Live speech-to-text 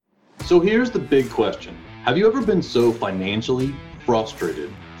So here's the big question. Have you ever been so financially frustrated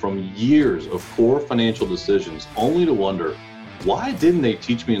from years of poor financial decisions only to wonder, why didn't they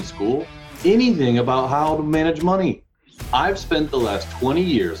teach me in school anything about how to manage money? I've spent the last 20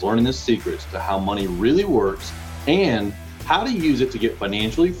 years learning the secrets to how money really works and how to use it to get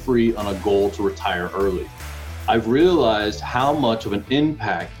financially free on a goal to retire early. I've realized how much of an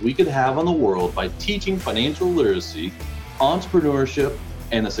impact we could have on the world by teaching financial literacy, entrepreneurship,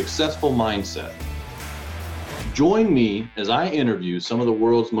 and a successful mindset. Join me as I interview some of the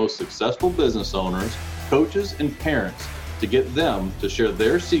world's most successful business owners, coaches, and parents to get them to share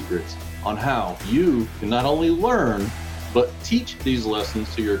their secrets on how you can not only learn, but teach these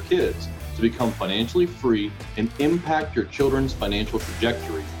lessons to your kids to become financially free and impact your children's financial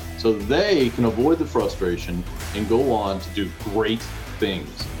trajectory so they can avoid the frustration and go on to do great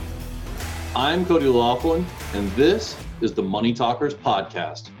things. I'm Cody Laughlin, and this is the Money Talkers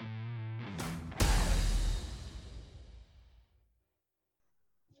Podcast.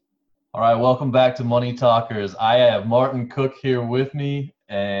 All right, welcome back to Money Talkers. I have Martin Cook here with me,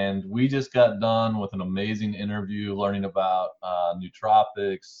 and we just got done with an amazing interview learning about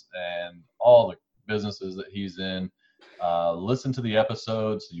nootropics and all the businesses that he's in. Listen to the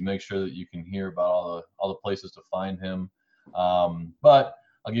episodes so you make sure that you can hear about all the places to find him. But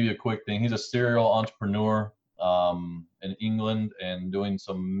I'll give you a quick thing. He's a serial entrepreneur in England and doing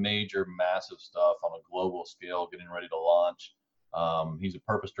some major, massive stuff on a global scale, getting ready to launch. He's a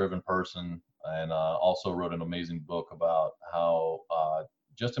purpose-driven person and also wrote an amazing book about how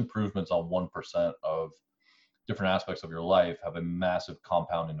just improvements on 1% of different aspects of your life have a massive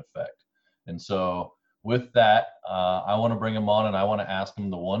compounding effect. And so with that, I want to bring him on and I want to ask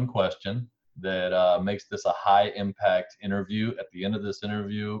him the one question that makes this a high-impact interview. At the end of this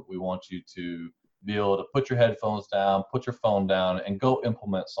interview, we want you to be able to put your headphones down, put your phone down, and go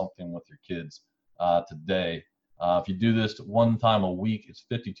implement something with your kids today. If you do this one time a week, it's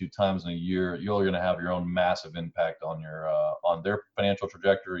 52 times in a year. You're going to have your own massive impact on on their financial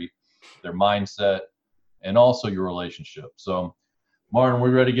trajectory, their mindset, and also your relationship. So, Martin,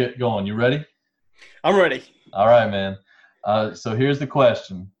 we're ready to get going. You ready? I'm ready. All right, man. So here's the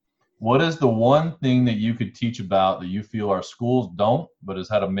question. What is the one thing that you could teach about that you feel our schools don't, but has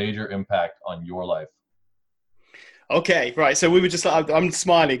had a major impact on your life? Okay, right. So I'm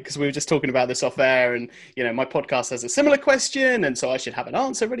smiling because we were just talking about this off air and, my podcast has a similar question. And so I should have an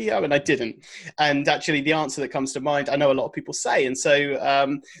answer ready, and I didn't. And actually the answer that comes to mind, I know a lot of people say. And so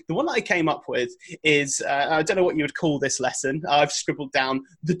the one that I came up with is, I don't know what you would call this lesson. I've scribbled down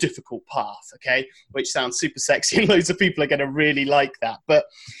the difficult path, okay, which sounds super sexy and loads of people are going to really like that. But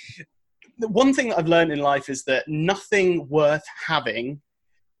the one thing that I've learned in life is that nothing worth having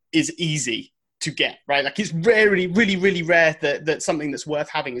is easy to get, right? Like it's really, really rare that something that's worth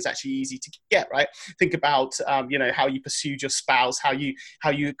having is actually easy to get, right? Think about, how you pursued your spouse, how you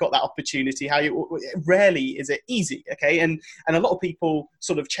got that opportunity, rarely is it easy, okay? And a lot of people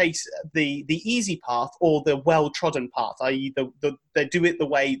sort of chase the easy path or the well-trodden path, i.e. they do it the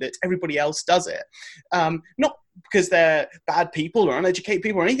way that everybody else does it. Not because they're bad people or uneducated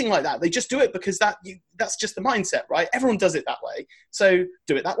people or anything like that. They just do it because that's just the mindset, right? Everyone does it that way. So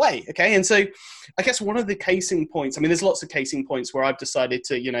do it that way, okay? And so I guess one of the casing points, there's lots of casing points where I've decided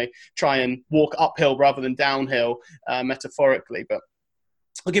to, try and walk uphill rather than downhill, metaphorically, but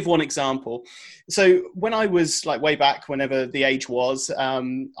I'll give one example. So when I was way back, whenever the age was, I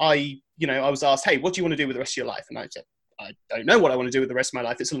was asked, hey, what do you want to do with the rest of your life? And I said, I don't know what I want to do with the rest of my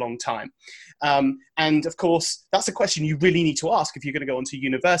life. It's a long time. And of course, that's a question you really need to ask if you're going to go on to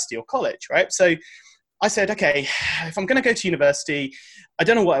university or college, right? So I said, okay, if I'm going to go to university, I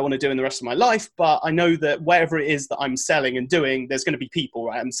don't know what I want to do in the rest of my life, but I know that wherever it is that I'm selling and doing, there's going to be people,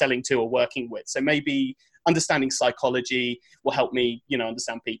 right, I'm selling to or working with. So maybe understanding psychology will help me,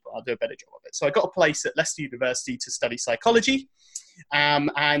 understand people. I'll do a better job of it. So I got a place at Leicester University to study psychology.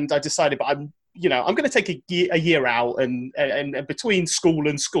 And I decided, but I'm going to take a year out and between school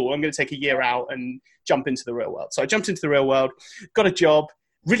and school, I'm going to take a year out and jump into the real world. So I jumped into the real world, got a job,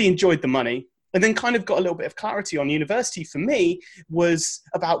 really enjoyed the money, and then kind of got a little bit of clarity on university for me was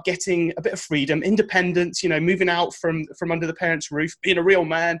about getting a bit of freedom, independence, moving out from under the parents' roof, being a real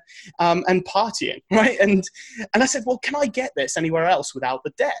man, and partying, right? And I said, well, can I get this anywhere else without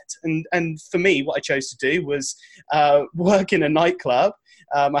the debt? And for me, what I chose to do was work in a nightclub.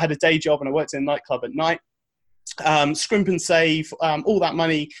 I had a day job and I worked in a nightclub at night, scrimp and save all that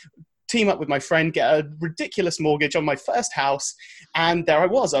money, team up with my friend, get a ridiculous mortgage on my first house. And there I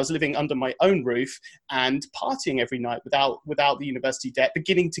was living under my own roof and partying every night without the university debt,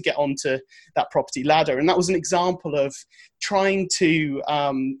 beginning to get onto that property ladder. And that was an example of trying to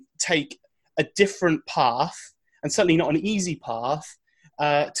take a different path, and certainly not an easy path,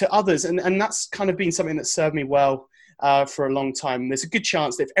 to others. And that's kind of been something that served me well for a long time. There's a good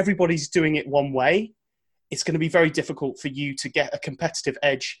chance that if everybody's doing it one way, it's going to be very difficult for you to get a competitive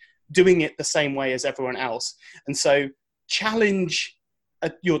edge doing it the same way as everyone else. And so challenge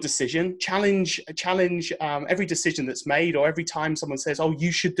your decision, challenge every decision that's made, or every time someone says, oh,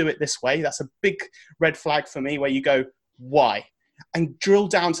 you should do it this way. That's a big red flag for me, where you go, why? And drill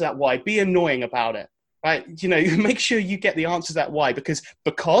down to that why. Be annoying about it, right? You know, make sure you get the answer to that why, because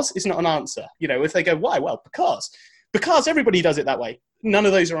is not an answer. You know, if they go, why? Well, because everybody does it that way. None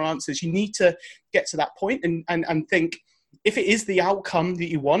of those are answers. You need to get to that point and think, if it is the outcome that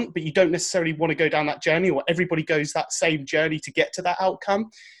you want, but you don't necessarily want to go down that journey, or everybody goes that same journey to get to that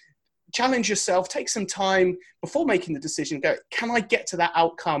outcome, challenge yourself, take some time before making the decision, go, can I get to that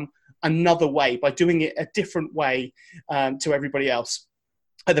outcome another way by doing it a different way to everybody else?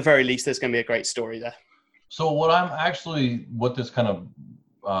 At the very least, there's going to be a great story there. So what this kind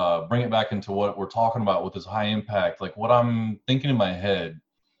of bring it back into what we're talking about with this high impact, like what I'm thinking in my head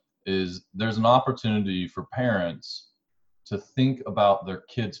is there's an opportunity for parents to think about their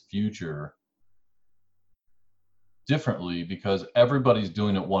kids' future differently, because everybody's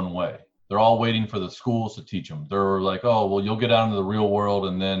doing it one way. They're all waiting for the schools to teach them. They're like, oh, well, you'll get out into the real world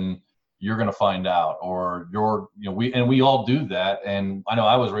and then you're going to find out, or we all do that. And I know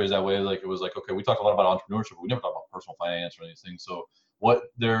I was raised that way. Like, it was like, okay, we talked a lot about entrepreneurship, but we never talked about personal finance or anything. So what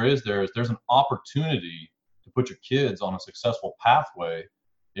there's an opportunity to put your kids on a successful pathway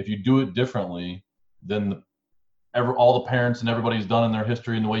if you do it differently than all the parents and everybody's done in their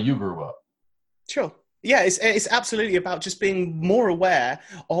history and the way you grew up. Sure. Yeah, it's absolutely about just being more aware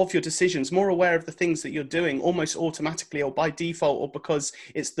of your decisions, more aware of the things that you're doing almost automatically or by default or because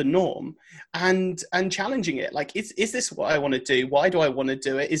it's the norm, and challenging it. Like, is this what I want to do? Why do I want to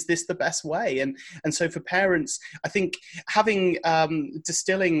do it? Is this the best way? And so for parents, I think having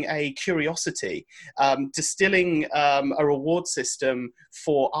distilling a curiosity, distilling a reward system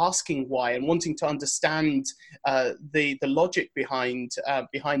for asking why and wanting to understand the logic behind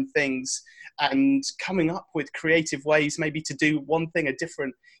things, and coming up with creative ways maybe to do one thing a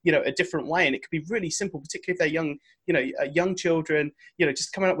different way. And it could be really simple, particularly if they're young children,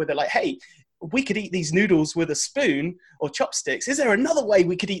 just coming up with it like, hey, we could eat these noodles with a spoon or chopsticks. Is there another way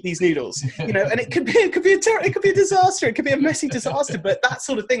we could eat these noodles? And it could be a disaster. It could be a messy disaster, but that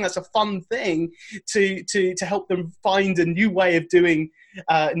sort of thing, that's a fun thing to help them find a new way of doing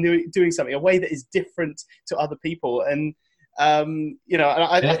something, a way that is different to other people. And I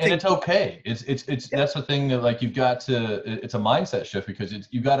think it's okay. It's that's the thing that, like, you've got to, it's a mindset shift, because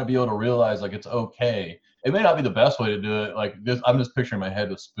you got to be able to realize, like, it's okay. It may not be the best way to do it. Like this, I'm just picturing my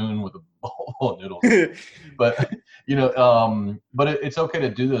head a spoon with a bowl of noodles, but it's okay to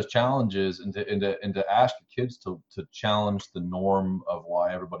do those challenges and to ask your kids to challenge the norm of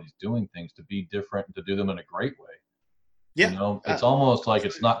why everybody's doing things, to be different and to do them in a great way. Yeah, it's almost like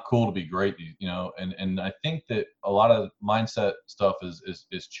it's not cool to be great, and I think that a lot of mindset stuff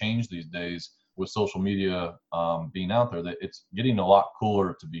is changed these days with social media being out there, that it's getting a lot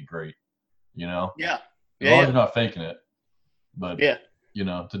cooler to be great, Yeah. As long as you're not faking it, but yeah,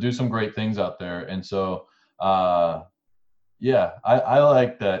 to do some great things out there. And so, I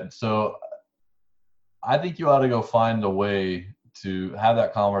like that. So I think you ought to go find a way to have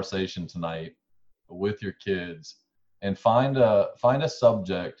that conversation tonight with your kids, and find a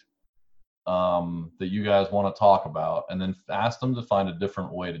subject that you guys want to talk about, and then ask them to find a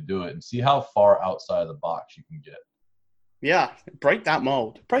different way to do it, and see how far outside of the box you can get. Yeah, break that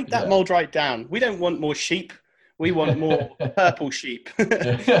mold. Break that mold right down. We don't want more sheep. We want more purple sheep.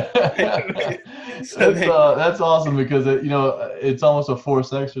 That's awesome, because it's almost a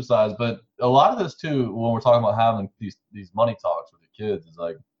forced exercise. But a lot of this too, when we're talking about having these money talks with the kids, is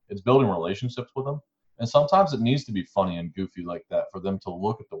like, it's building relationships with them. And sometimes it needs to be funny and goofy like that for them to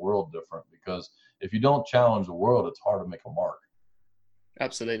look at the world different, because if you don't challenge the world, it's hard to make a mark.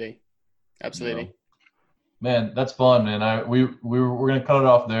 Absolutely. Man, that's fun, man. We're going to cut it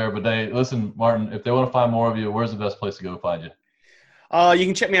off there, but listen, Martin, if they want to find more of you, where's the best place to go find you? You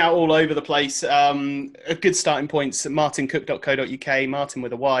can check me out all over the place. A good starting point's martincook.co.uk, Martin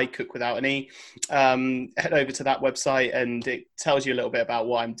with a Y, Cook without an E. Head over to that website, and it tells you a little bit about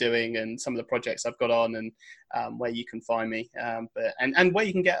what I'm doing and some of the projects I've got on, and where you can find me, and where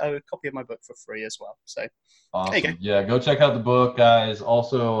you can get a copy of my book for free as well. So awesome. There you go. Yeah, go check out the book, guys.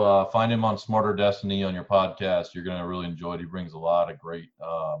 Also, find him on Smarter Destiny on your podcast. You're going to really enjoy it. He brings a lot of great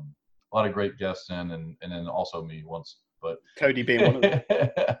guests in, and then also me once. But Cody being one of them.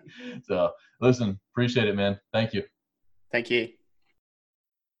 So listen, appreciate it, man. Thank you. Thank you.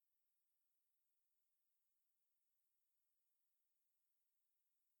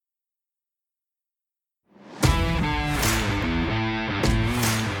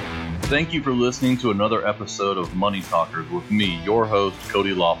 Thank you for listening to another episode of Money Talkers with me, your host,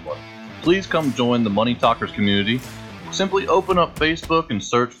 Cody Laughlin. Please come join the Money Talkers community. Simply open up Facebook and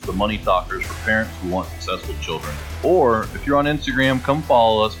search for the Money Talkers for parents who want successful children. Or if you're on Instagram, come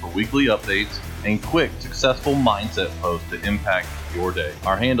follow us for weekly updates and quick, successful mindset posts to impact your day.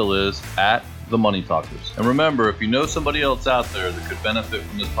 Our handle is @TheMoneyTalkers. And remember, if you know somebody else out there that could benefit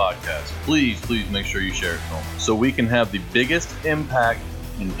from this podcast, please make sure you share it to them so we can have the biggest impact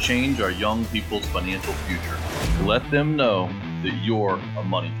and change our young people's financial future. Let them know that you're a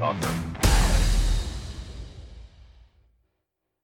money talker.